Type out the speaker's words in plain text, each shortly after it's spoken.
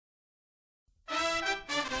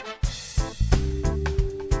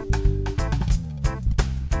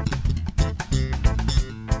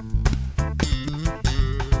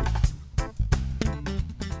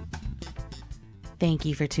Thank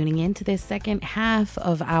you for tuning in to this second half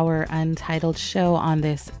of our Untitled show on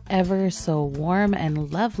this ever so warm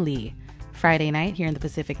and lovely Friday night here in the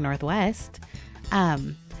Pacific Northwest.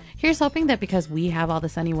 Here's hoping that because we have all the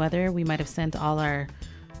sunny weather, we might have sent all our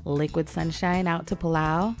liquid sunshine out to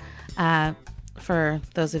Palau. For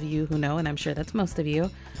those of you who know, and I'm sure that's most of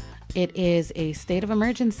you, it is a state of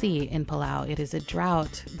emergency in Palau. It is a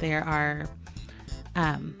drought. There's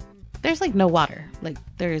like no water. Like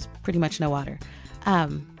there is pretty much no water.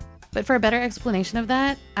 But for a better explanation of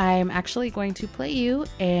that, I'm actually going to play you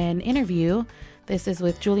an interview. This is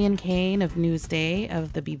with Julian Cain of Newsday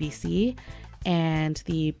of the BBC and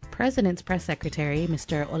the President's Press Secretary,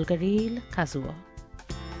 Mr. Olgaril Kazuo.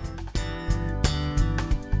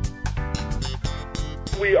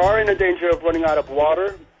 We are in a danger of running out of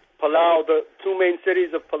water. Palau, the two main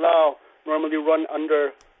cities of Palau normally run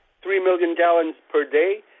under 3 million gallons per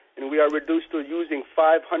day, and we are reduced to using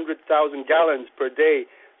 500,000 gallons per day.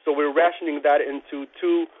 So we're rationing that into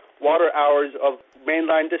 2 water hours of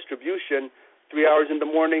mainline distribution, 3 hours in the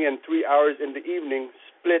morning and 3 hours in the evening,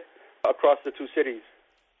 split across the 2 cities.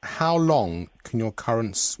 How long can your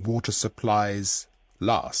current water supplies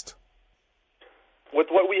last? With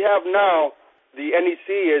what we have now, the NEC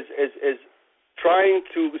is trying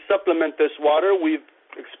to supplement this water. We've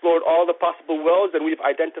explored all the possible wells, and we've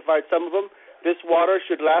identified some of them. This water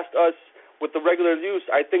should last us, with the regular use,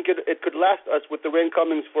 I think it could last us with the rain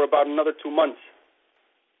comings for about another 2 months.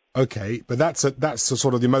 Okay, but that's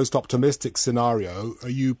sort of the most optimistic scenario. Are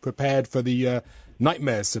you prepared for the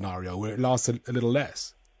nightmare scenario where it lasts a little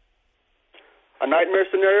less? A nightmare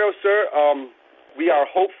scenario, sir? We are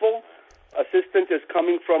hopeful. Assistance is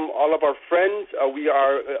coming from all of our friends. We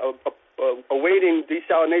are awaiting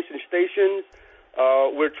desalination stations.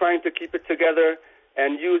 We're trying to keep it together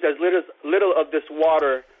and use as little of this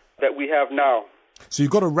water that we have now. So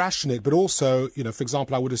you've got to ration it, but also, for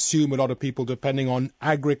example, I would assume a lot of people depending on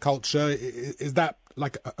agriculture. Is that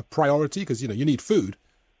like a priority? Because, you need food.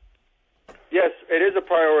 Yes, it is a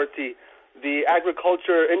priority. The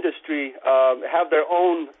agriculture industry have their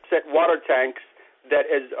own set water tanks that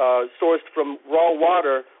is sourced from raw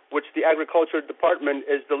water, which the agriculture department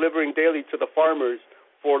is delivering daily to the farmers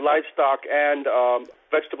for livestock and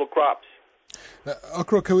vegetable crops.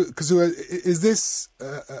 Okro Kazuo, is this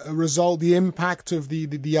a result, the impact of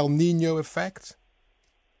the El Nino effect?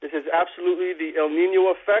 This is absolutely the El Nino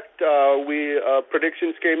effect.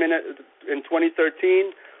 Predictions came in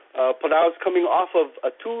 2013. Palau's coming off of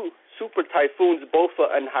 2 super typhoons, Bofa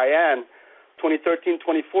and Haiyan, 2013,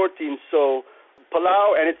 2014. So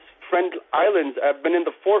Palau and its friend islands have been in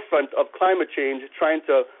the forefront of climate change, trying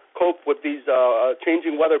to cope with these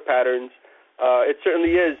changing weather patterns. It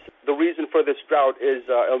certainly is. The reason for this drought is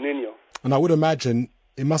El Nino. And I would imagine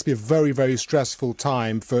it must be a very, very stressful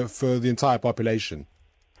time for the entire population.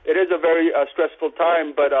 It is a very stressful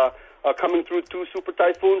time, but coming through 2 super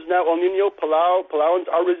typhoons now, El Nino, Palauans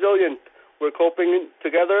are resilient. We're coping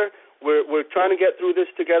together. We're trying to get through this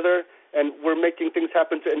together, and we're making things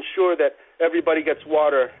happen to ensure that everybody gets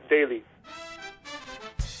water daily.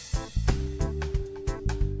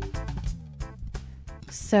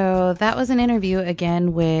 So that was an interview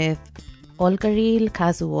again with Olgaril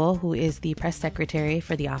Kazuo, who is the press secretary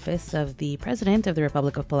for the office of the President of the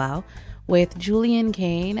Republic of Palau, with Julian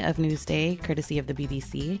Cain of Newsday, courtesy of the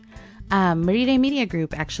BBC. Meride Media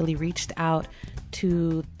Group actually reached out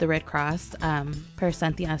to the Red Cross per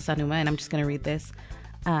Santi Asanuma, and I'm just going to read this.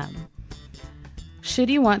 Should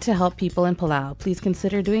you want to help people in Palau, please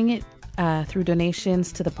consider doing it through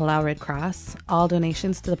donations to the Palau Red Cross. All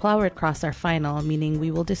donations to the Palau Red Cross are final, meaning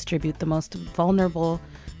we will distribute to the most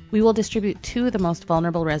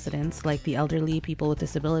vulnerable residents, like the elderly, people with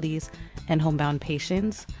disabilities, and homebound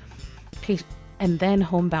patients.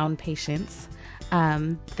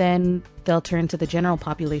 Then they'll turn to the general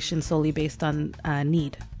population solely based on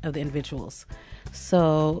need of the individuals.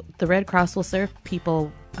 So the Red Cross will serve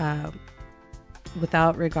people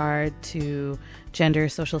without regard to gender,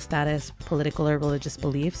 social status, political or religious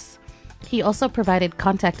beliefs. He also provided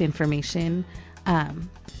contact information.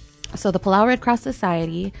 So the Palau Red Cross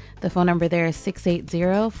Society, the phone number there is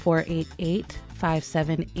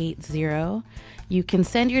 680-488-5780. You can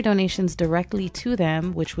send your donations directly to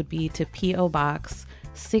them, which would be to P.O. Box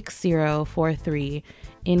 6043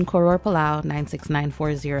 in Koror, Palau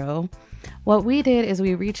 96940. What we did is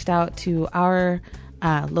we reached out to our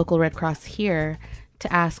local Red Cross here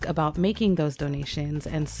to ask about making those donations.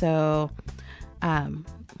 And so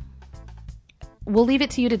we'll leave it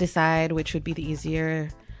to you to decide which would be the easier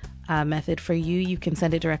method for you. You can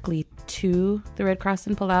send it directly to the Red Cross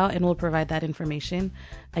in Palau, and we'll provide that information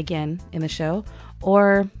again in the show.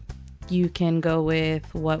 Or you can go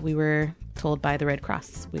with what we were told by the Red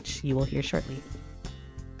Cross, which you will hear shortly.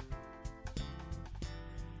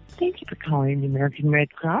 Thank you for calling the American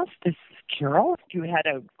Red Cross. This is Carol. You had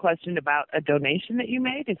a question about a donation that you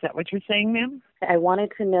made. Is that what you're saying, ma'am? I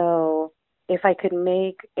wanted to know if I could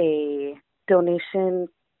make a donation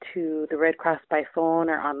to the Red Cross by phone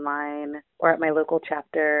or online or at my local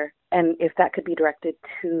chapter, and if that could be directed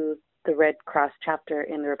to the Red Cross chapter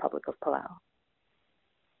in the Republic of Palau.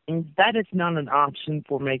 That is not an option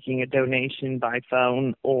for making a donation by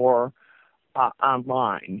phone or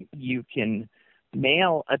online. You can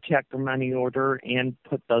mail a check or money order and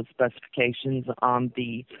put those specifications on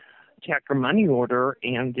the check or money order,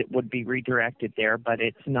 and it would be redirected there, but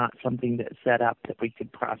it's not something that's set up that we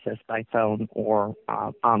could process by phone or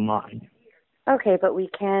online. Okay, but we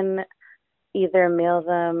can either mail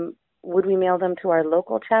them. Would we mail them to our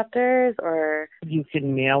local chapters, or? You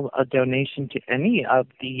can mail a donation to any of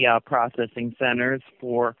the processing centers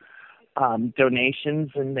for donations,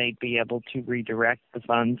 and they'd be able to redirect the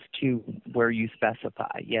funds to where you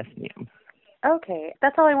specify. Yes, ma'am. Okay,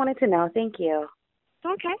 that's all I wanted to know. Thank you.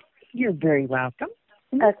 Okay. You're very welcome.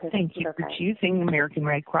 Okay. Thank you for choosing American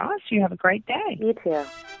Red Cross. You have a great day. You too.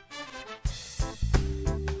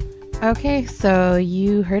 Okay, so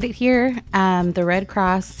you heard it here. The Red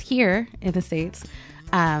Cross here in the States,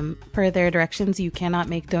 per their directions, you cannot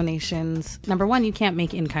make donations. Number one, you can't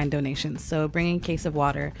make in-kind donations. So bringing a case of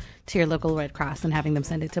water to your local Red Cross and having them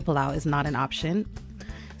send it to Palau is not an option.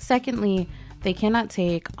 Secondly, they cannot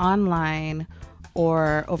take online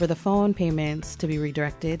or over the phone payments to be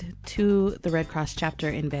redirected to the Red Cross chapter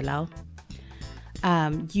in Belao.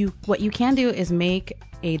 What you can do is make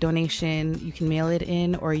a donation. You can mail it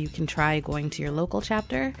in, or you can try going to your local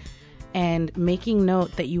chapter and making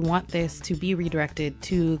note that you want this to be redirected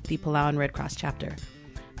to the Palauan Red Cross chapter.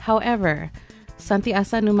 However, Santi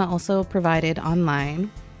Asa Numa also provided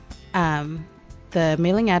online the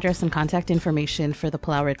mailing address and contact information for the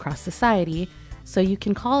Palau Red Cross Society, so you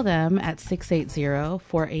can call them at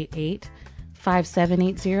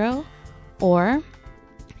 680-488-5780, or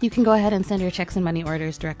you can go ahead and send your checks and money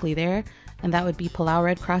orders directly there, and that would be Palau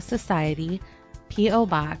Red Cross Society, P.O.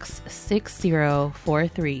 Box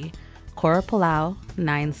 6043, Coro Palau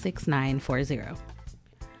 96940.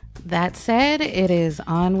 That said, it is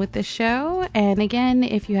on with the show. And again,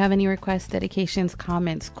 if you have any requests, dedications,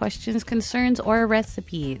 comments, questions, concerns, or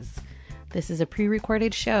recipes, this is a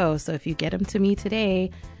pre-recorded show, so if you get them to me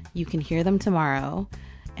today, you can hear them tomorrow.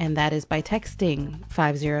 And that is by texting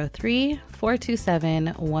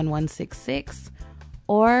 503-427-1166,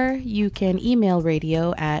 or you can email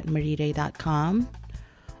radio@marire.com,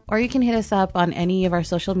 or you can hit us up on any of our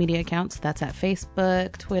social media accounts. That's at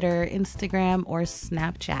Facebook, Twitter, Instagram, or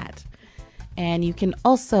Snapchat. And you can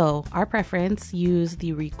also, our preference, use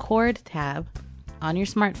the record tab on your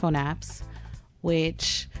smartphone apps,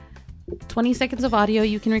 which 20 seconds of audio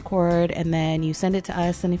you can record, and then you send it to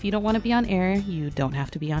us. And if you don't want to be on air, you don't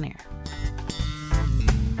have to be on air.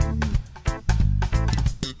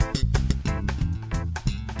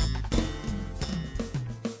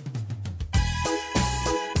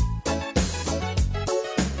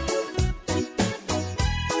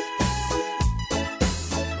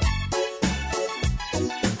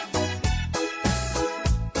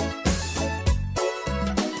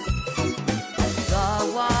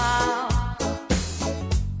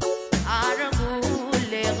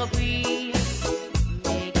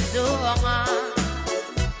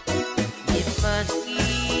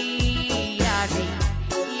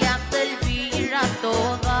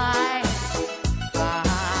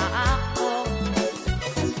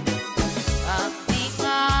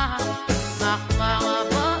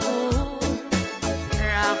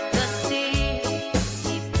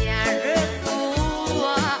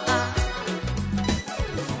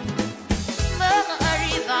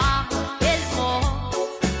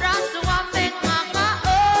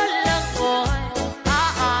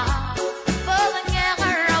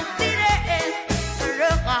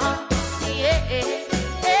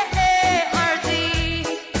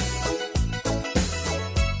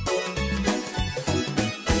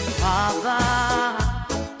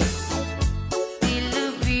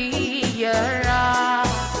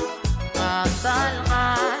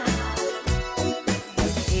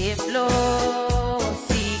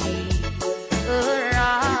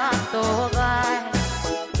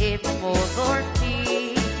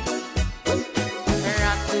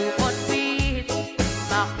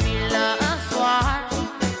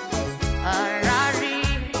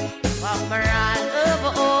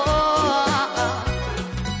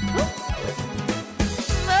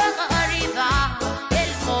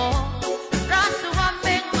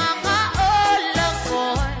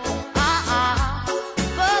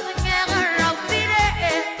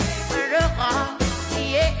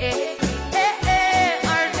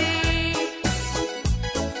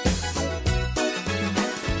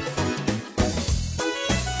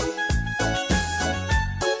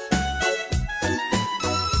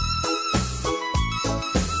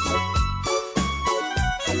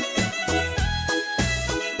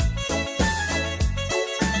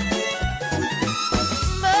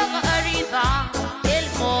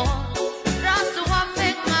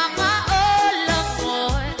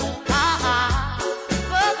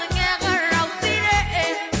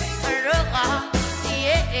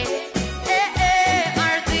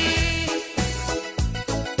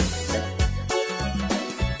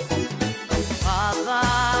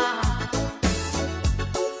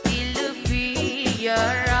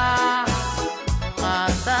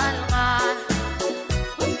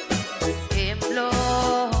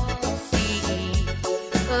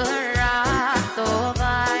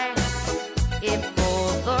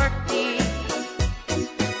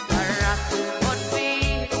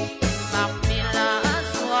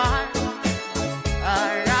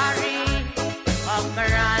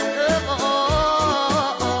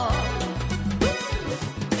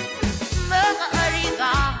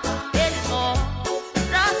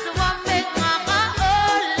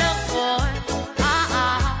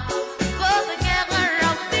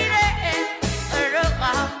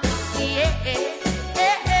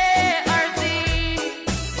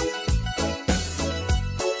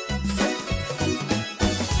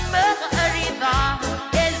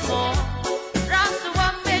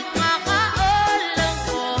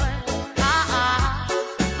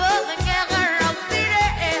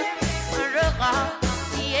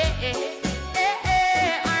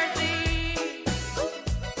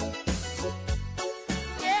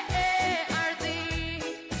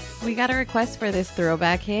 got a request for this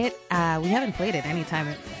throwback hit. We haven't played it anytime,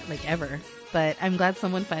 like ever, but I'm glad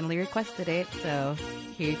someone finally requested it. So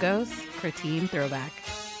here goes, Cretin Throwback.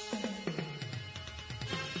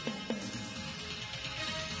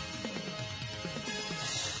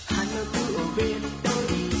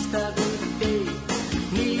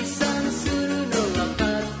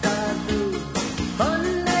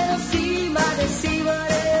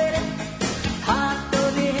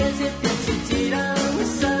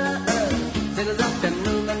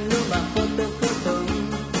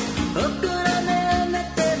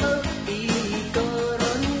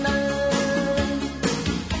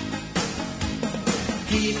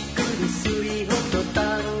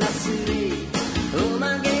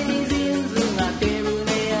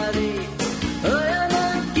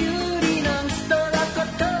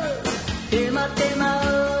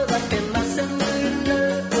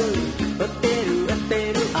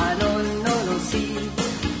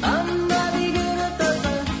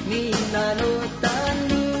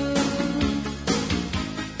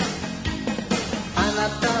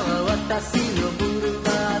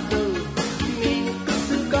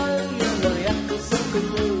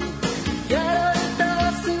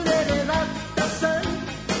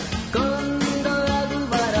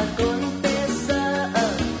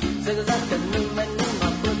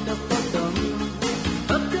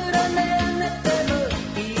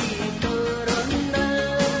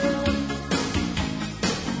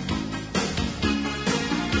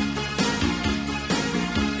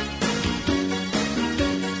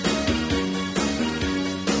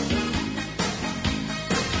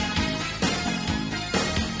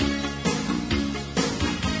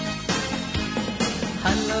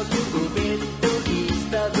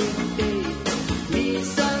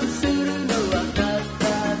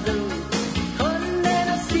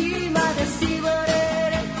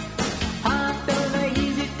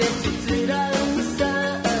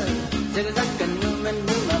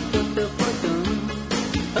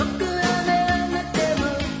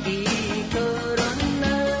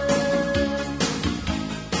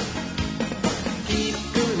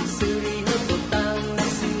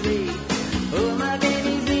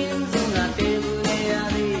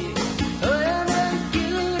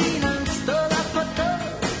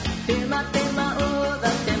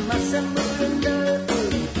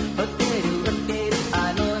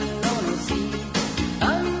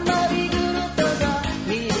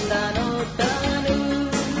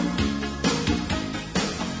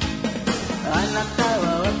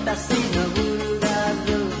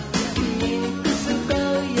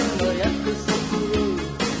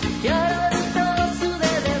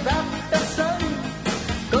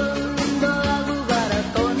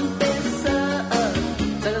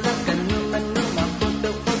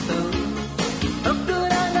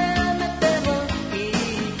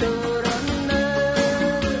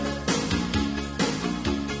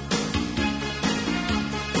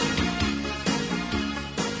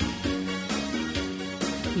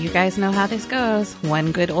 You guys know how this goes.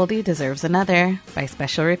 One good oldie deserves another by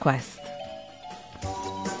special request.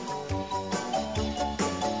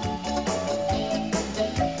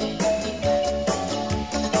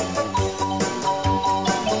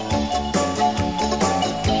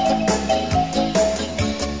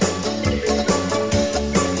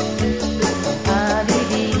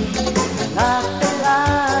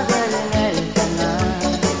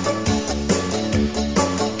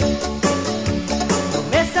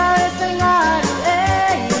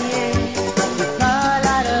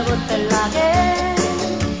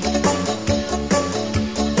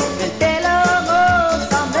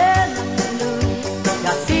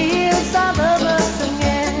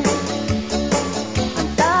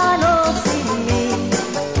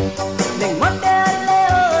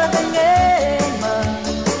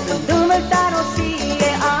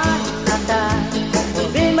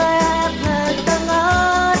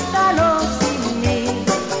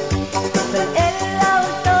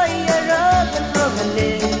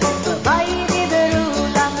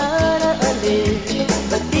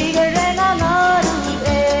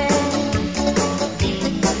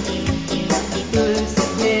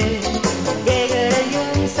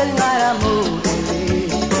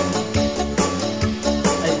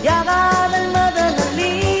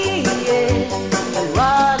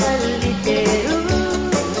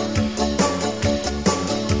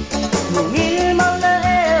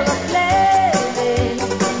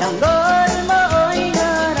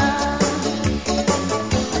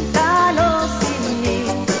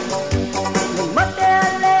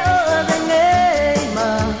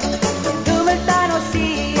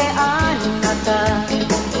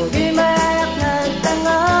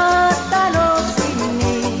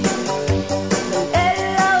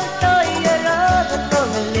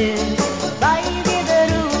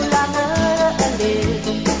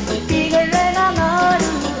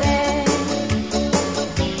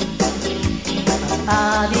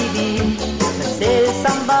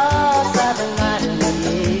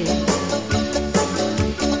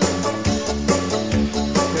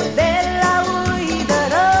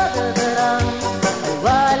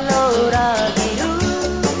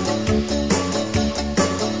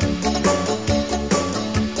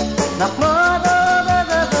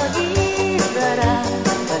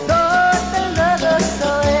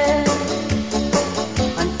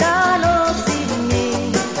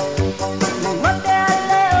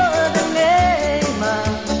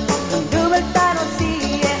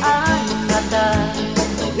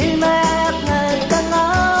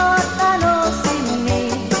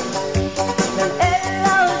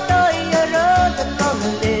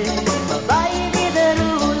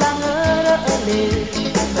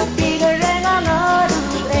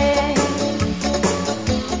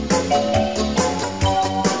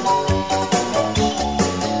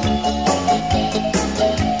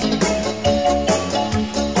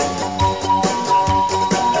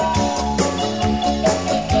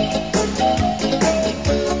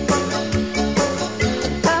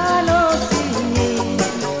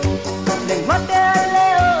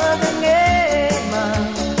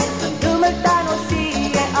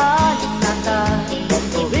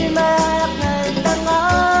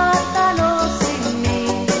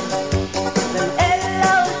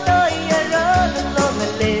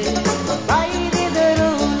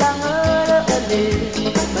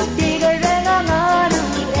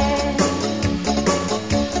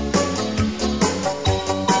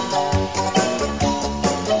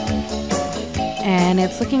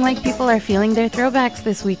 it's looking like people are feeling their throwbacks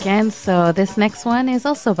this weekend, so this next one is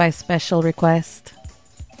also by special request.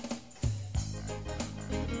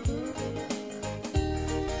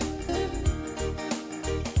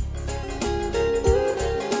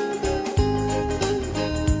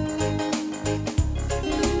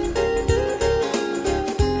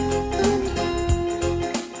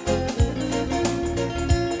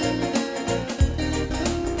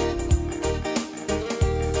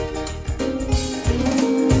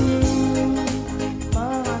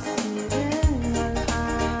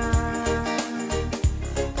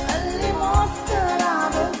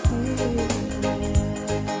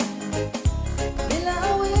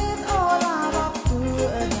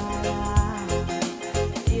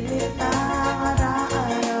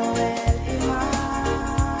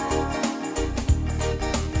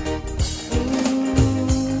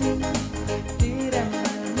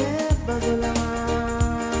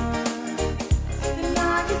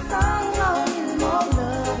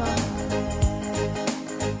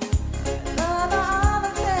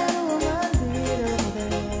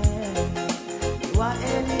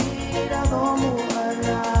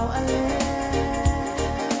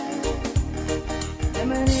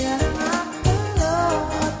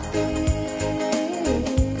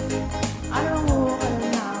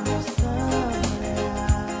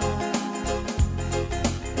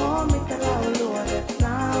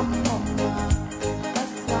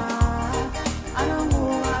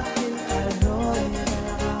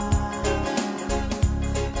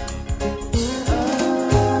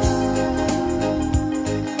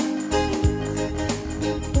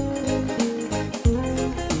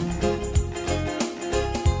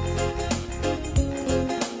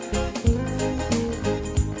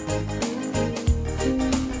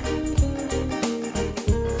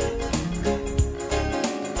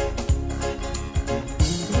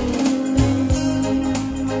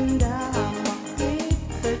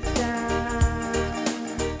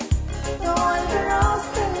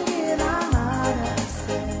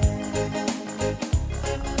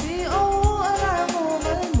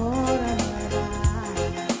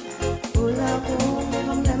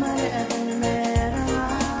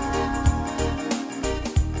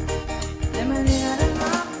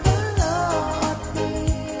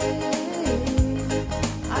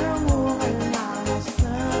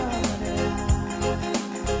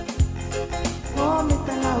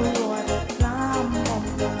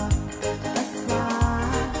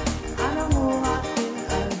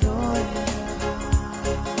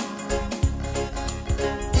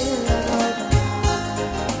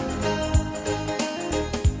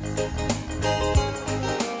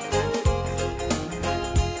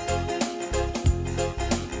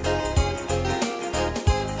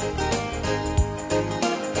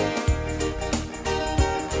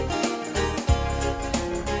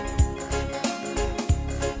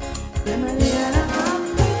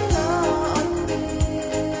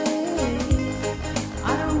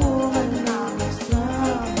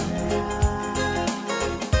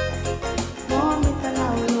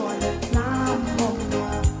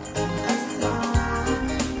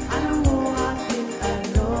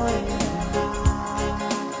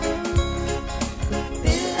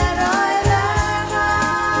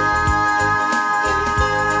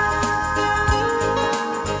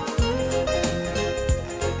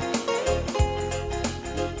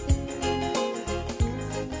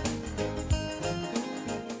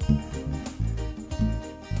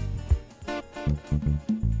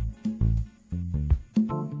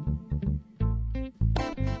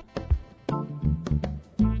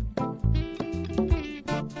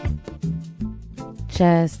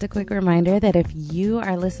 Just a quick reminder that if you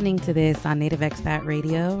are listening to this on Native Expat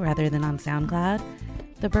Radio rather than on SoundCloud,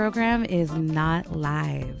 the program is not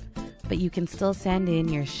live, but you can still send in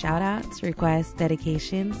your shout-outs, requests,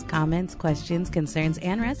 dedications, comments, questions, concerns,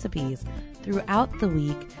 and recipes throughout the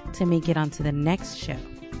week to make it onto the next show.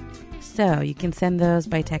 So you can send those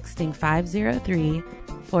by texting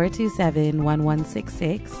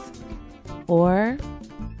 503-427-1166 or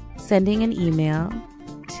sending an email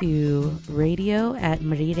to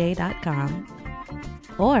radio@maride.com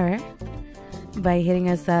or by hitting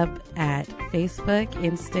us up at Facebook,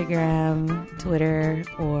 Instagram, Twitter,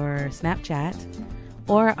 or Snapchat,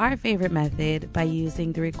 or our favorite method by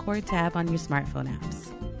using the record tab on your smartphone apps.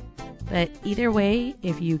 But either way,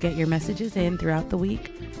 if you get your messages in throughout the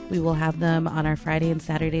week, we will have them on our Friday and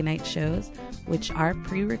Saturday night shows, which are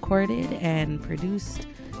pre-recorded and produced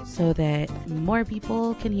so that more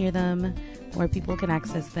people can hear them, more people can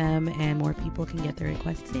access them, and more people can get their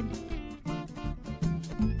requests in.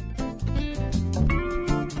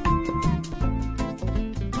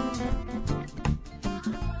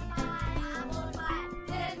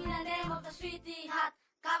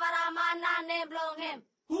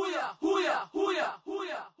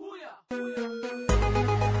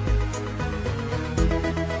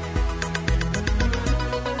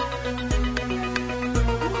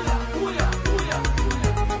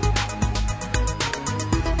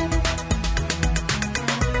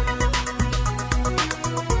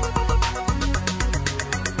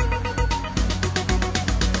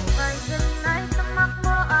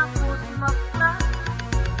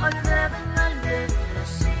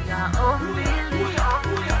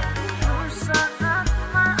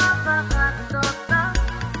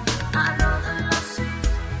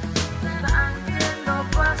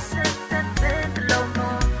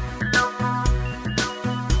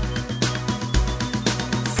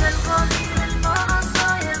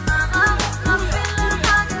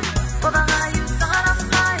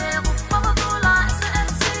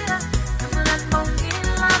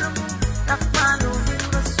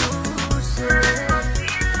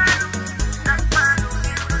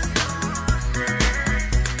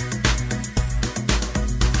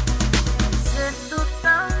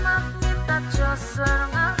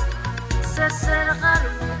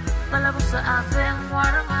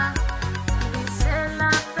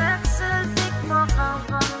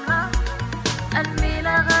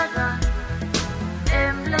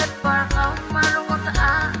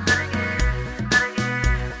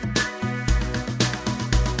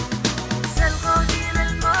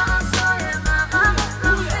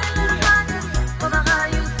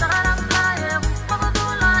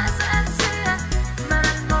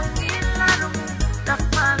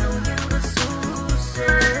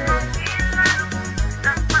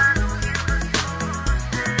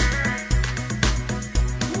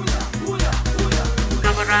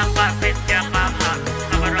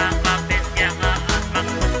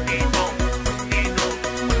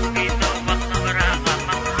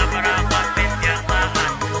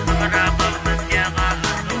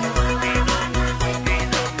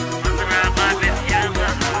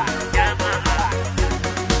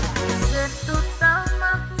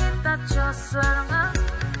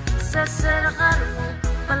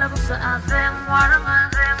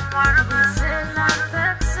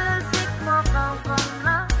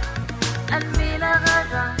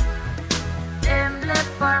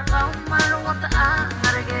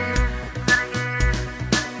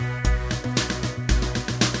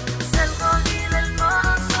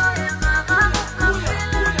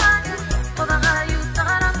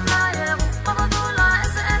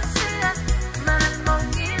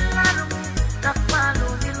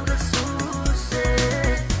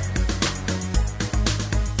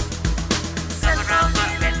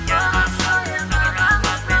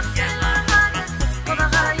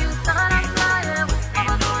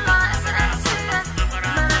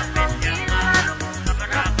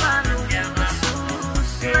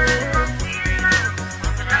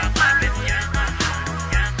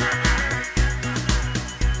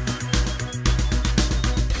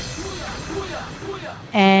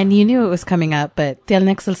 And you knew it was coming up, but Tiel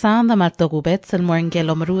Nexelsan the Matogubet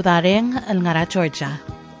Selmorngelo Marudareng El Ngara Georgia.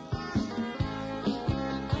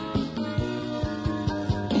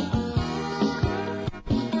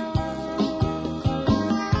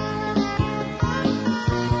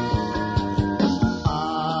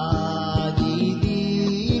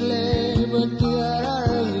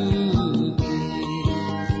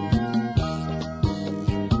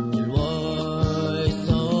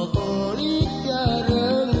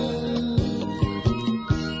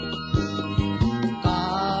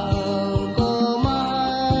 Kau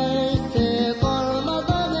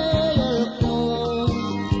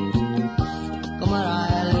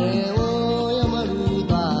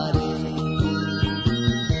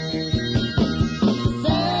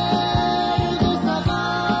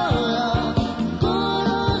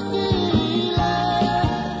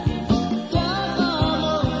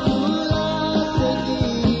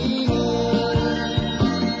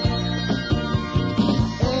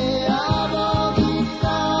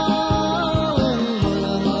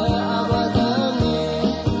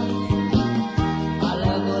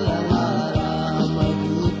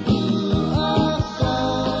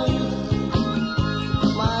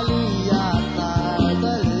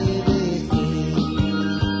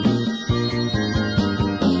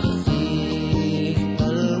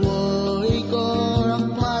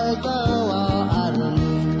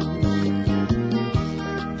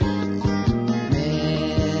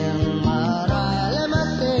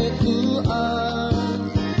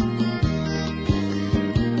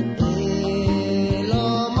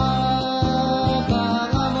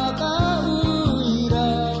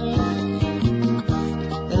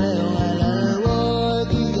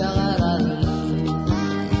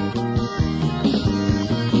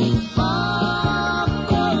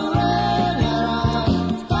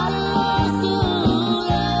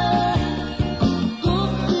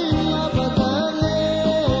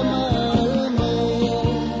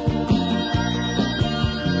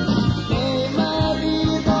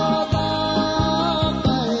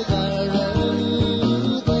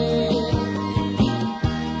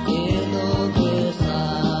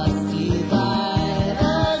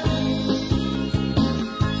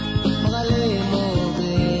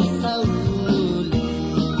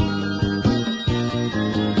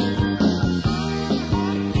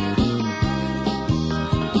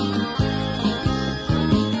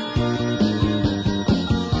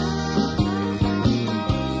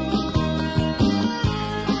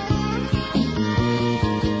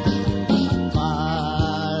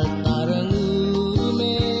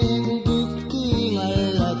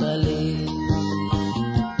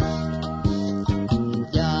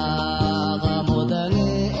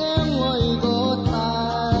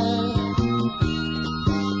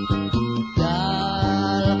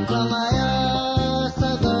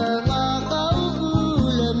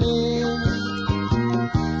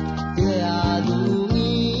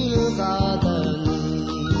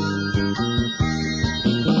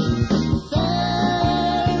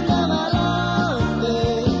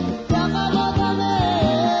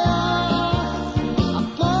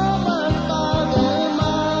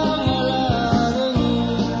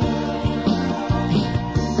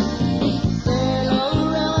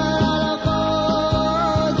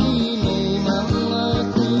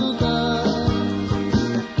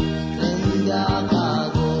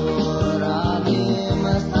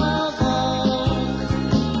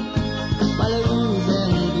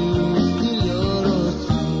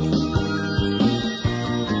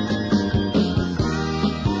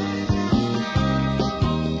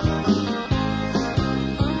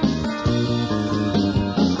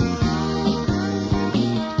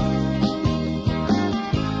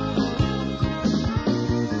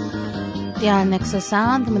Yeah, next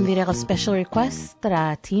sound, mandiri ako special request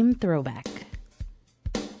tra Team Throwback.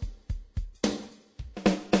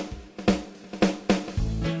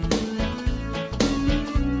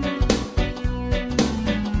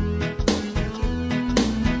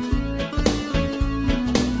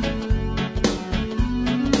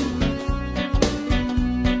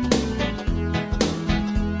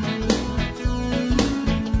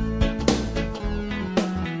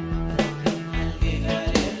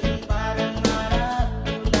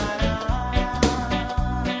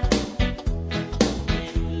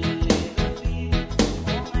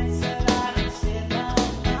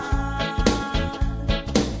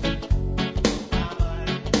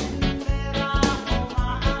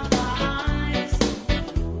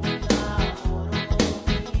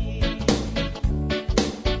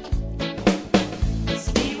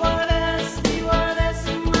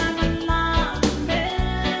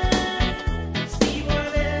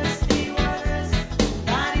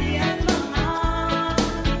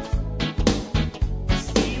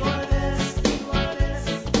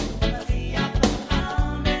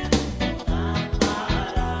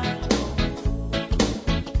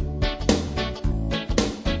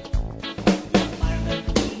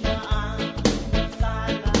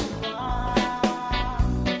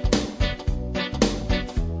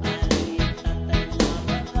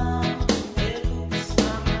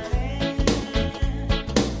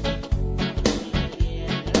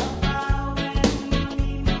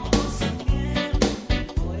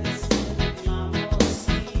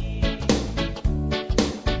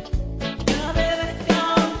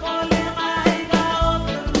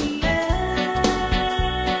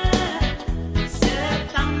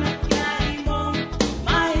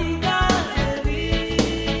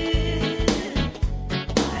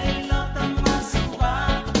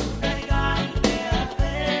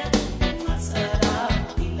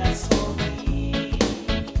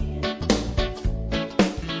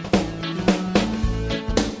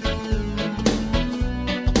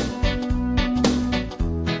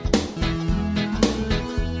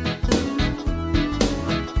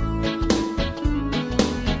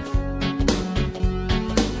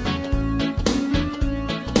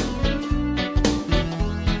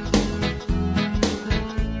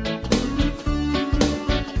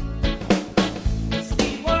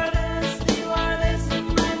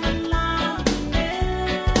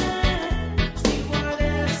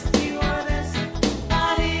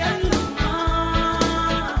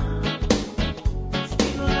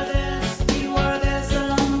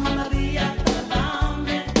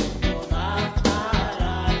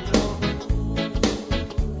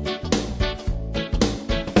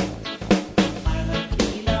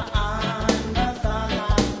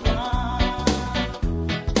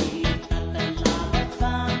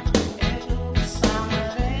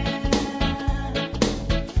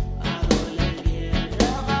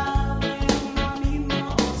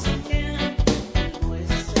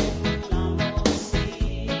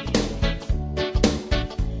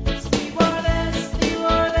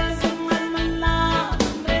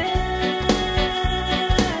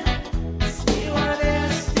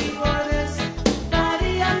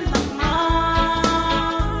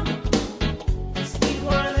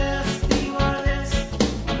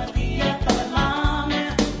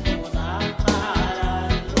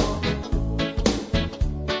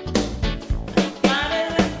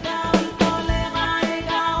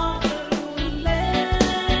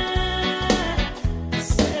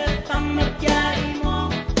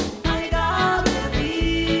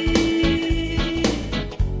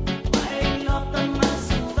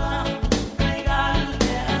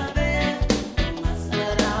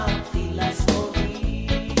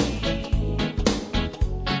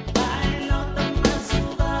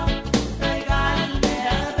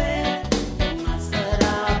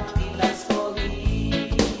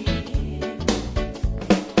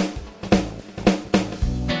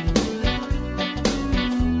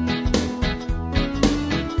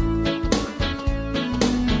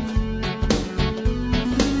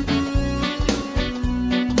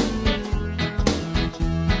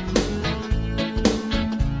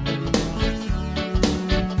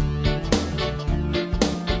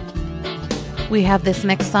 We have this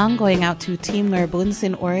next song going out to Team Narbuns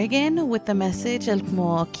in Oregon with the message, El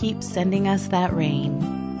Mo, keep sending us that rain.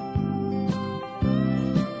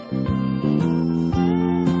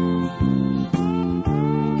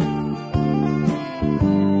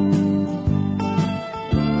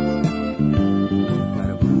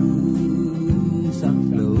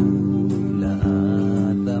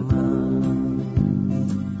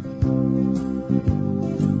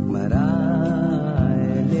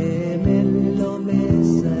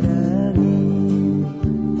 Sarani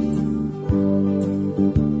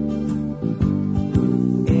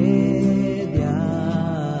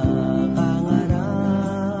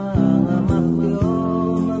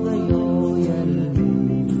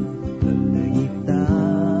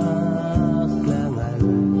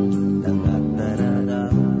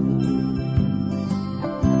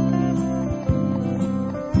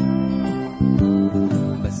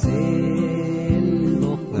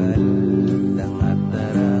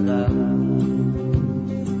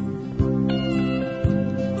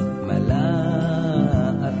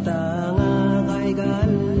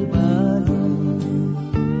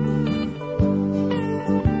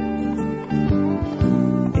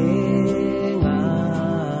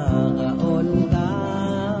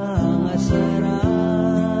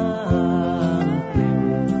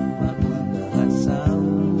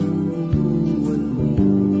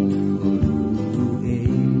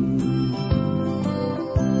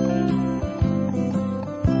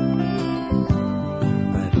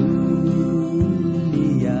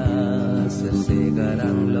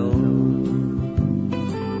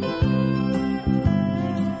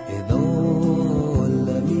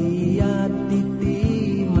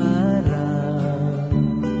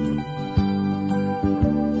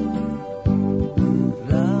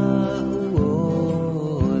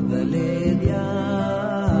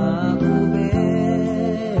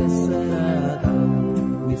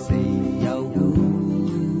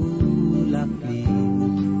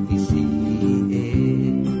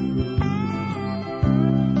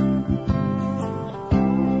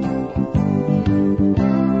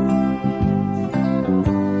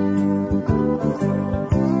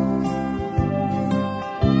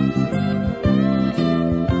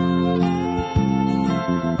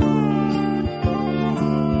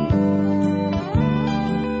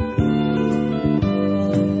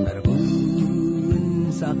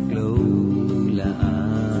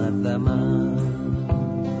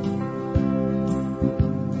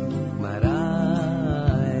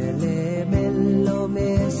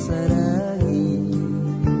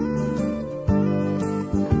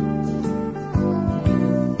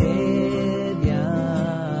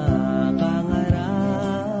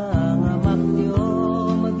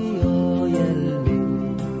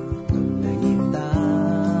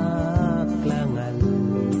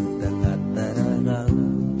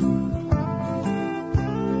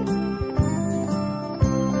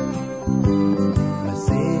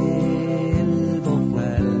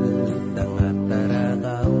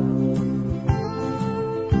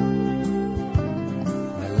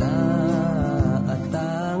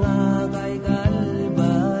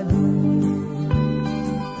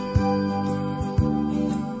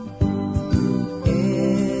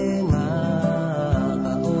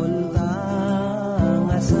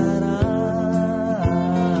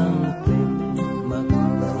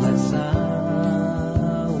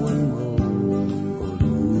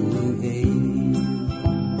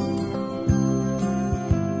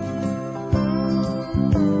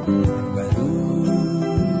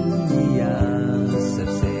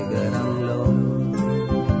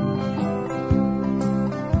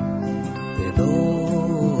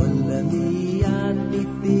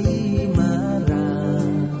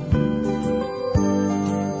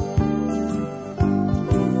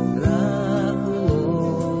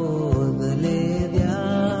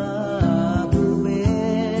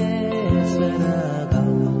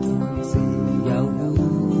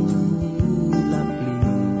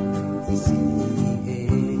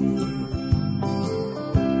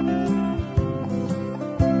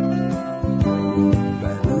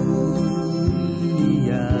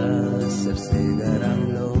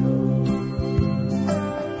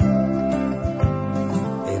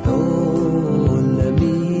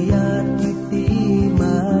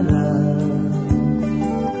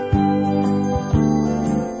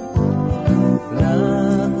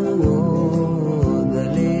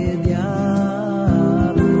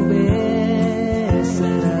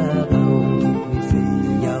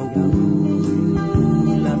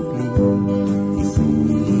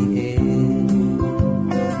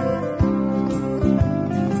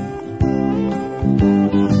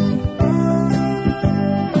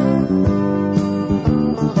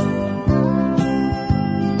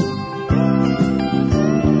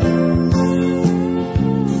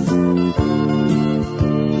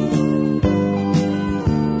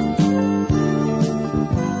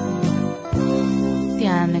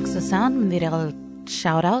sound منذ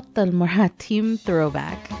shout out المراتيم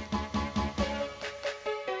throwback.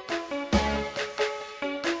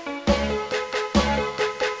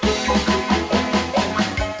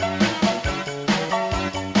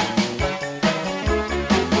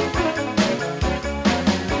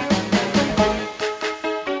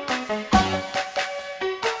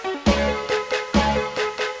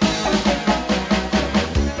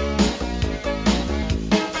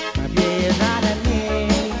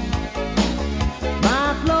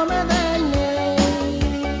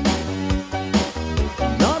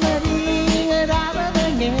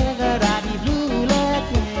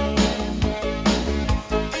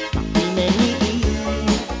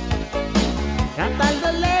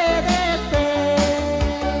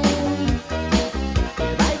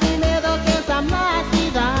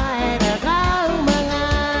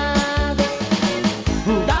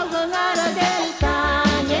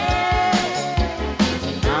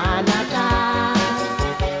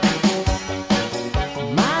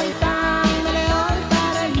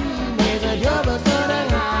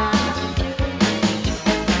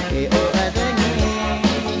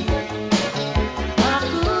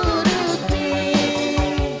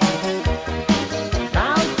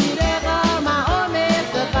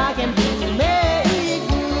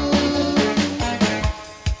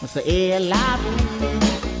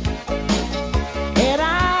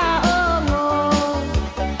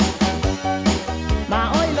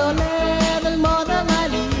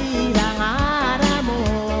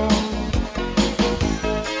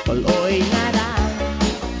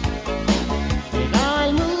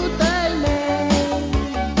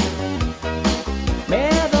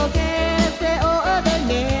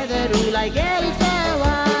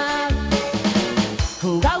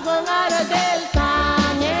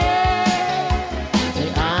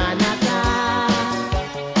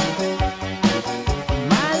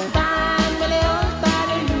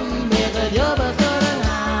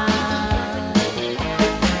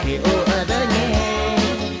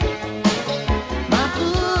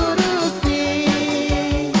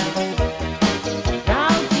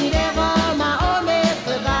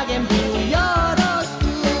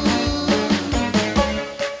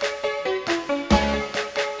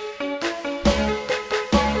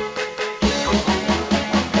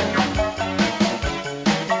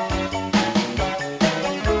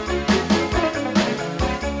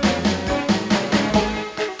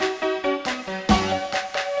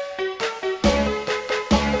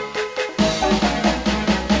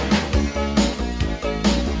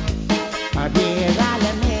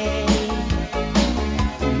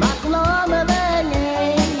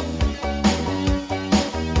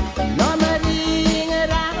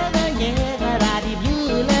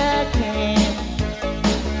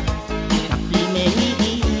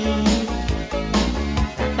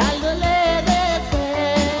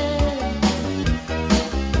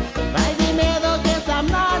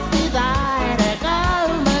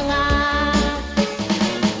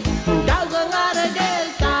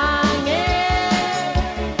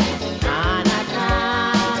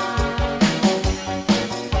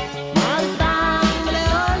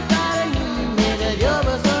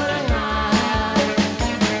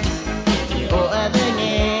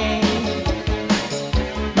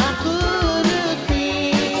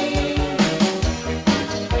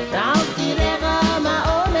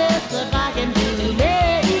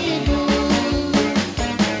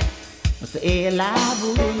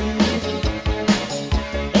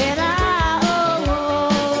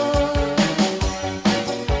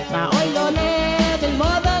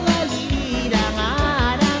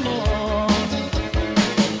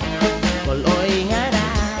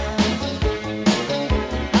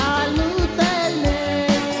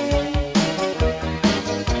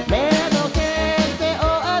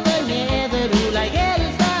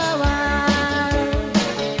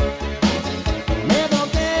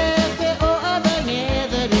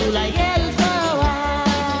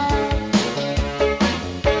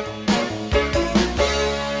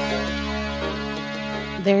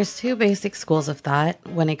 There's two basic schools of thought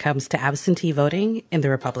when it comes to absentee voting in the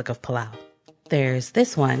Republic of Palau. There's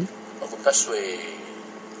this one.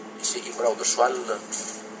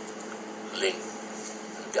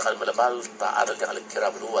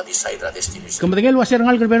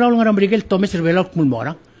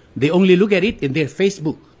 They only look at it in their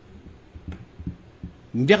Facebook.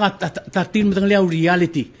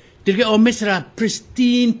 Reality.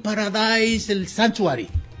 Pristine paradise sanctuary.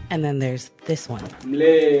 And then there's this one.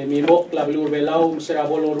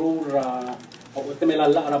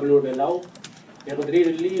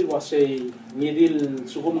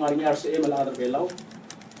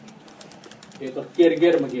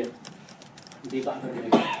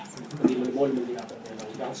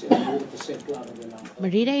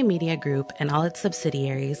 Marire Media Group and all its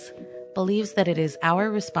subsidiaries believes that it is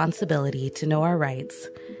our responsibility to know our rights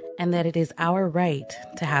and that it is our right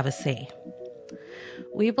to have a say.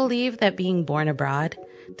 We believe that being born abroad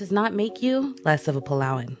does not make you less of a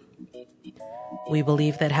Palauan. We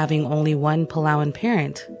believe that having only one Palauan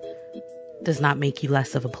parent does not make you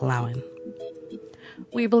less of a Palauan.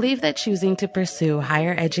 We believe that choosing to pursue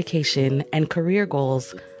higher education and career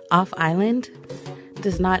goals off-island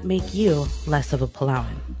does not make you less of a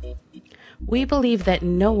Palauan. We believe that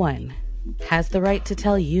no one has the right to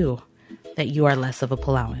tell you that you are less of a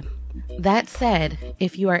Palauan. That said,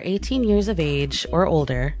 if you are 18 years of age or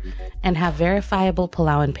older and have verifiable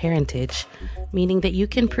Palauan parentage, meaning that you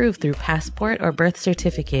can prove through passport or birth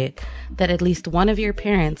certificate that at least one of your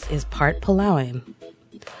parents is part Palauan,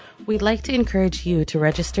 we'd like to encourage you to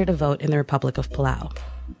register to vote in the Republic of Palau.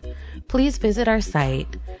 Please visit our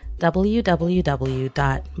site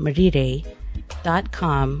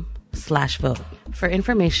www.marire.com/vote for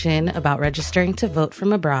information about registering to vote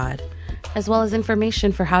from abroad, as well as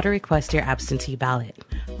information for how to request your absentee ballot.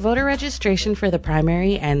 Voter registration for the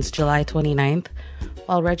primary ends July 29th,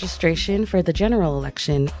 while registration for the general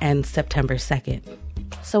election ends September 2nd.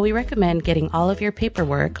 So we recommend getting all of your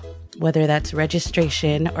paperwork, whether that's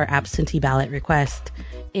registration or absentee ballot request,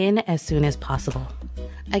 in as soon as possible.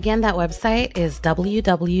 Again, that website is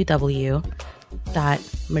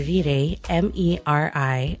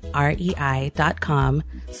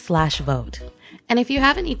www.marire.com/vote. And if you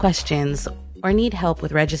have any questions or need help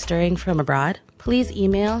with registering from abroad, please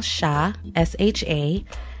email Sha, S-H-A,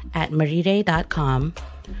 @marire.com,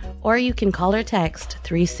 or you can call or text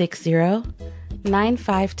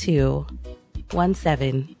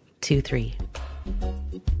 360-952-1723.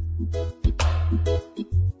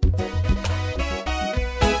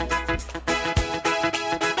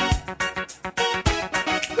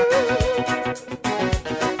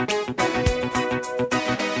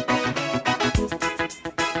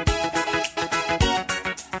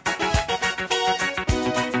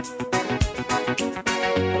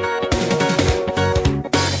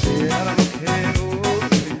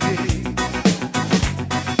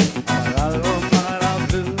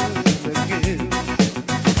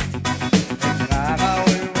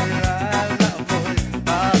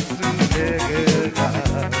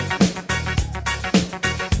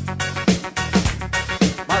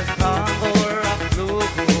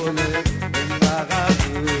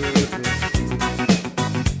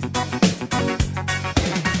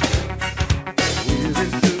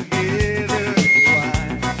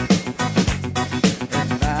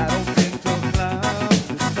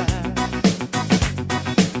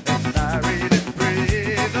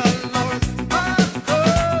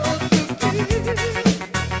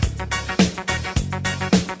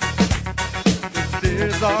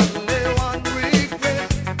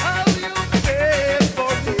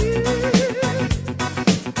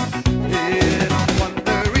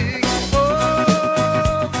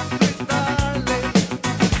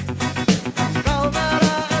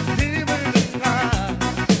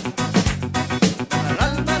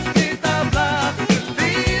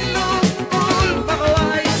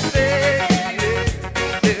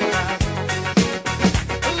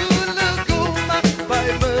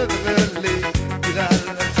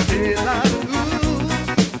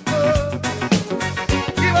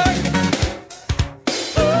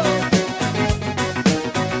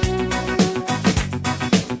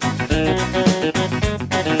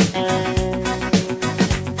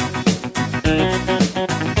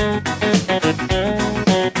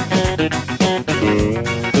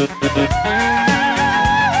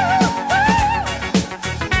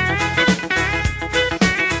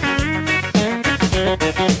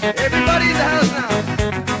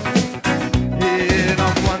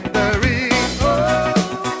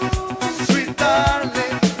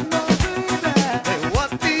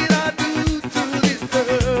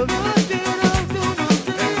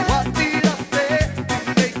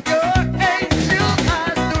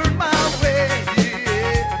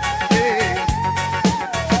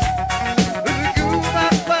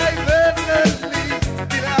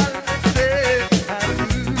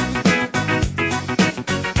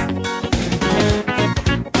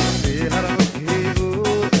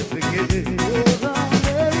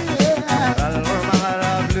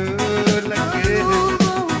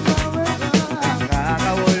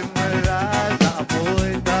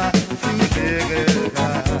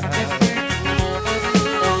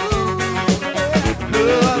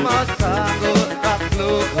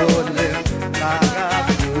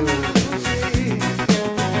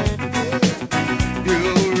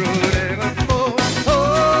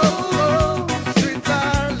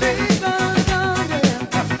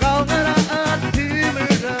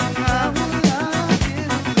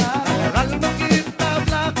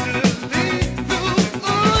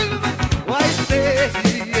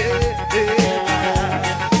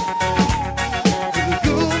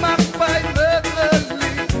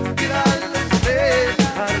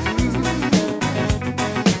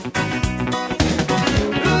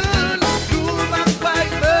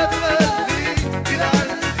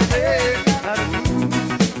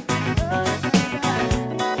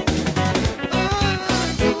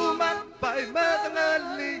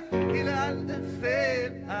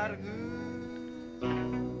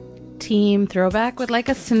 Team Throwback would like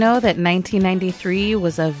us to know that 1993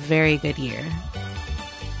 was a very good year.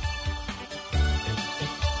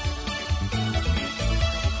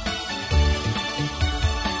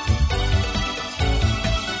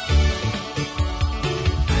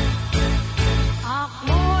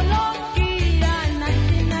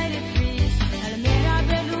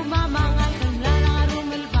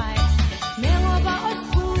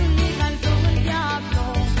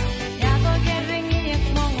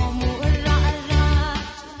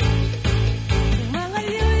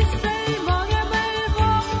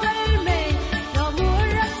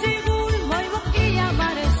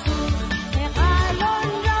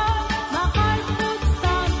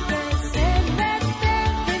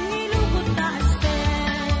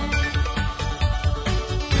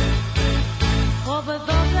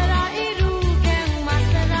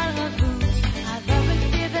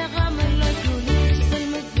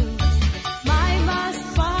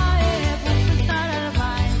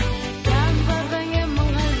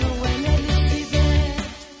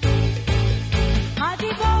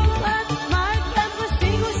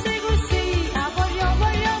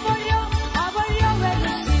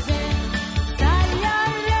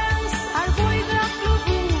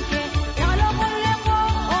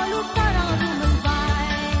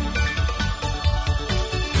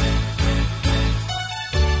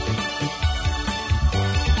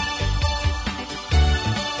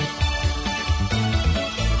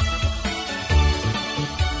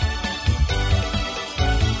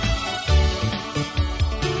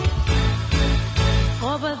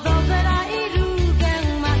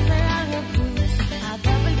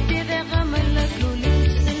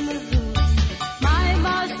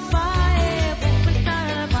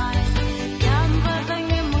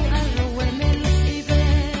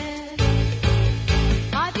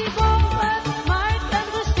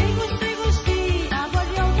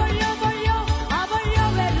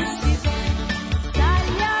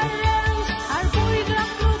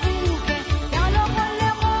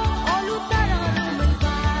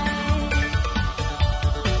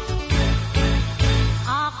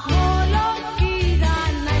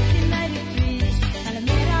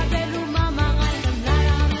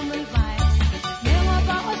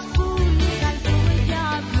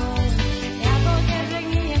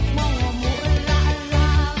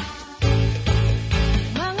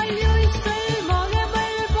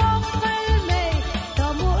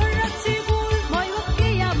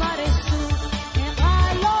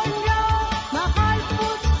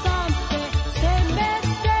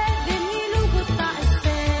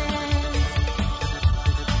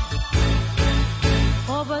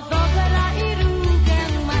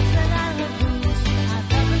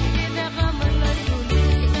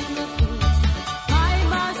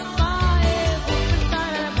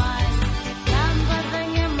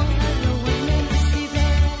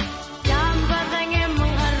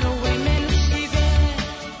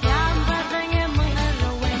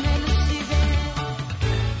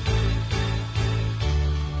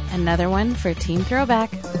 Another one for Team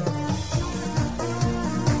Throwback.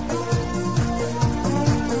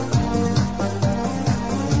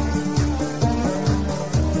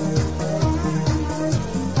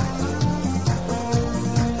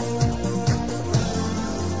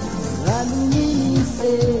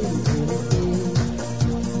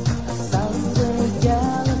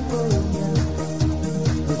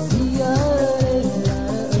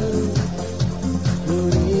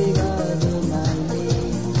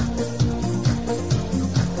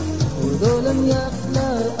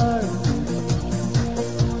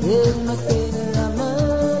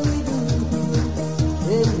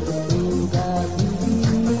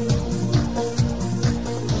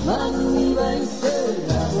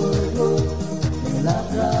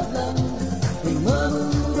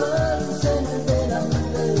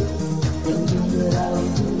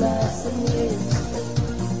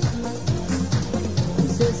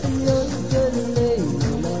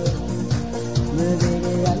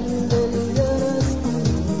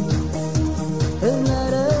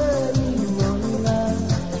 Another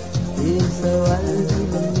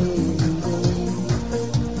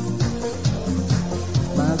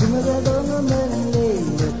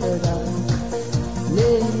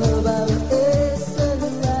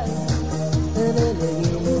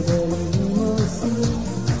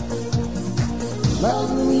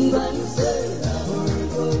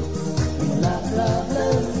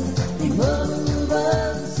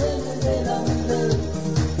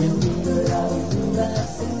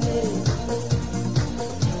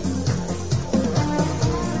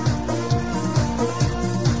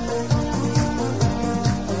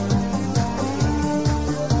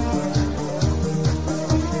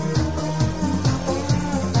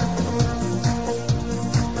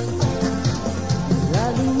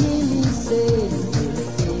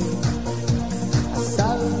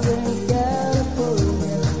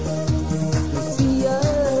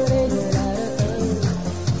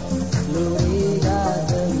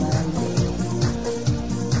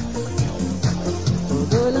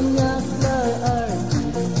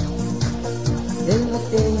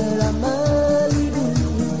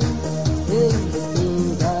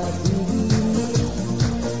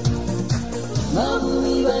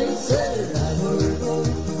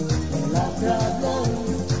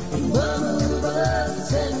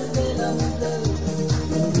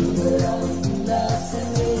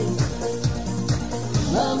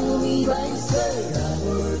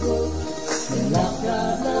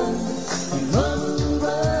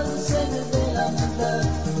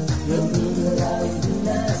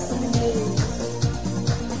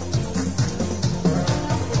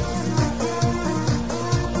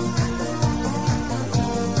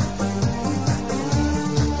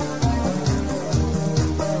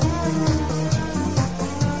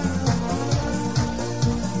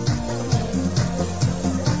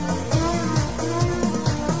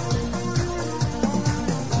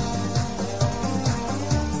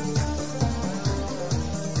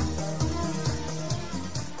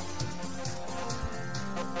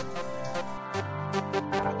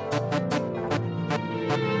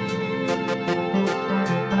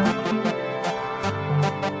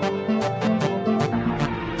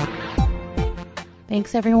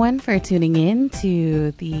Thanks everyone for tuning in to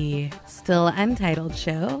the Still Untitled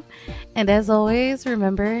show. And as always,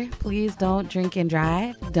 remember, please don't drink and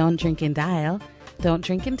drive, don't drink and dial, don't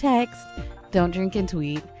drink and text, don't drink and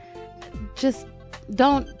tweet. Just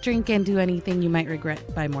don't drink and do anything you might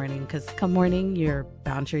regret by morning, because come morning, you're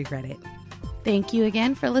bound to regret it. Thank you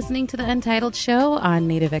again for listening to the Untitled show on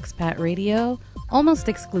Native Expat Radio, almost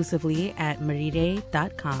exclusively at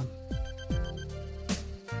marire.com.